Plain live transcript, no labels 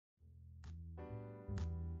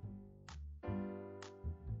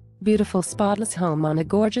Beautiful spotless home on a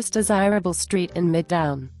gorgeous desirable street in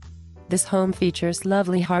Midtown. This home features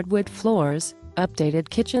lovely hardwood floors,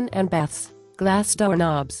 updated kitchen and baths, glass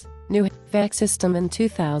doorknobs, new HVAC system in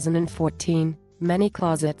 2014, many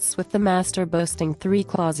closets with the master boasting 3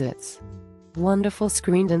 closets. Wonderful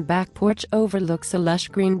screened-in back porch overlooks a lush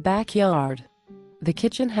green backyard. The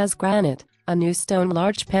kitchen has granite, a new stone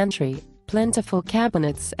large pantry, plentiful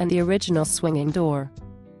cabinets and the original swinging door.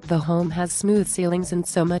 The home has smooth ceilings and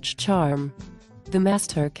so much charm. The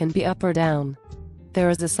master can be up or down. There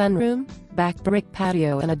is a sunroom, back brick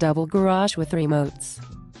patio and a double garage with remotes.